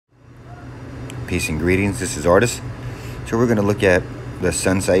Peace and greetings. This is Artist. So we're going to look at the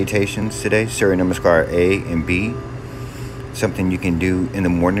sun salutations today, Surya Namaskar A and B. Something you can do in the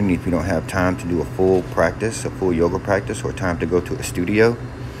morning if you don't have time to do a full practice, a full yoga practice, or time to go to a studio.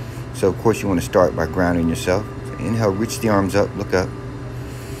 So of course you want to start by grounding yourself. So inhale, reach the arms up, look up.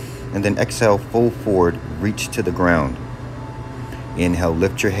 And then exhale, fold forward, reach to the ground. Inhale,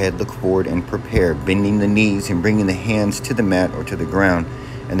 lift your head, look forward and prepare, bending the knees and bringing the hands to the mat or to the ground.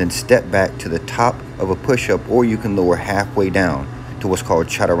 And then step back to the top of a push-up, or you can lower halfway down to what's called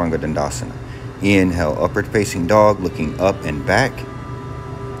Chaturanga Dandasana. Inhale, upward facing dog, looking up and back.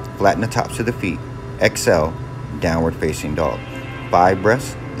 Flatten the tops of the feet. Exhale, downward facing dog. 5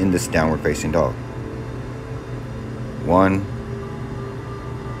 breaths in this downward facing dog. 1,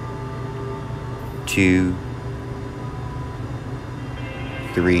 2,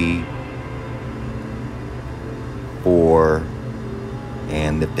 3, 4,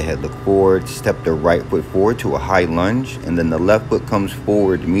 and lift the head, look forward. Step the right foot forward to a high lunge, and then the left foot comes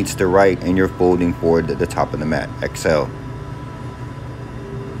forward, meets the right, and you're folding forward at the top of the mat. Exhale.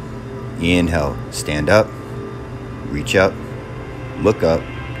 Inhale, stand up, reach up, look up.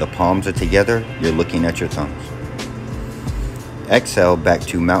 The palms are together, you're looking at your thumbs. Exhale, back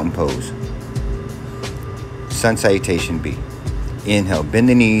to mountain pose. Sun salutation B. Inhale, bend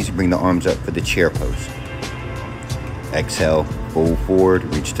the knees, bring the arms up for the chair pose. Exhale, fold forward,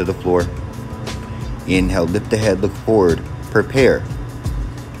 reach to the floor. Inhale, lift the head, look forward, prepare.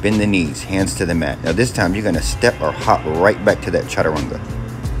 Bend the knees, hands to the mat. Now this time you're going to step or hop right back to that chaturanga.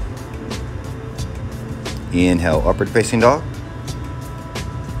 Inhale, upward facing dog.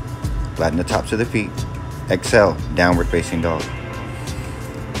 Flatten the tops of the feet. Exhale, downward facing dog.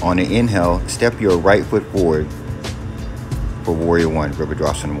 On an inhale, step your right foot forward for Warrior 1,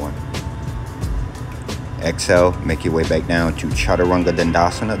 Virabhadrasana 1. Exhale, make your way back down to Chaturanga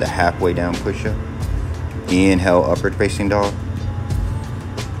Dandasana, the halfway down push-up. Inhale, upward facing dog.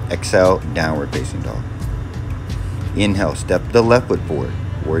 Exhale, downward facing dog. Inhale, step the left foot forward,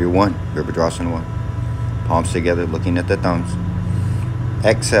 Warrior 1, Virabhadrasana 1. Palms together, looking at the thumbs.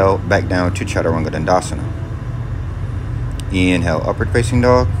 Exhale, back down to Chaturanga Dandasana. Inhale, upward facing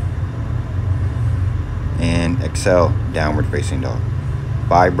dog. And exhale, downward facing dog.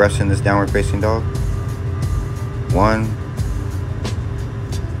 5 breaths in this downward facing dog. 1,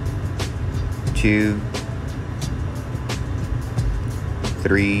 2,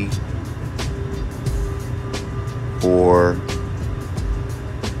 3, 4,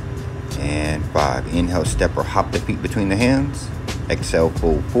 and 5. Inhale, step or hop the feet between the hands. Exhale,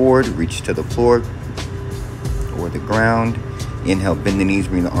 fold forward, reach to the floor or the ground. Inhale, bend the knees,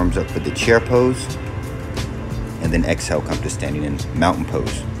 bring the arms up for the chair pose. And then exhale, come to standing in mountain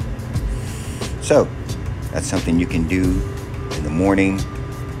pose. So that's something you can do in the morning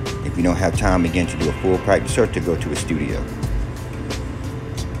if you don't have time, again, to do a full practice or to go to a studio.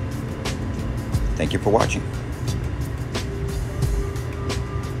 Thank you for watching.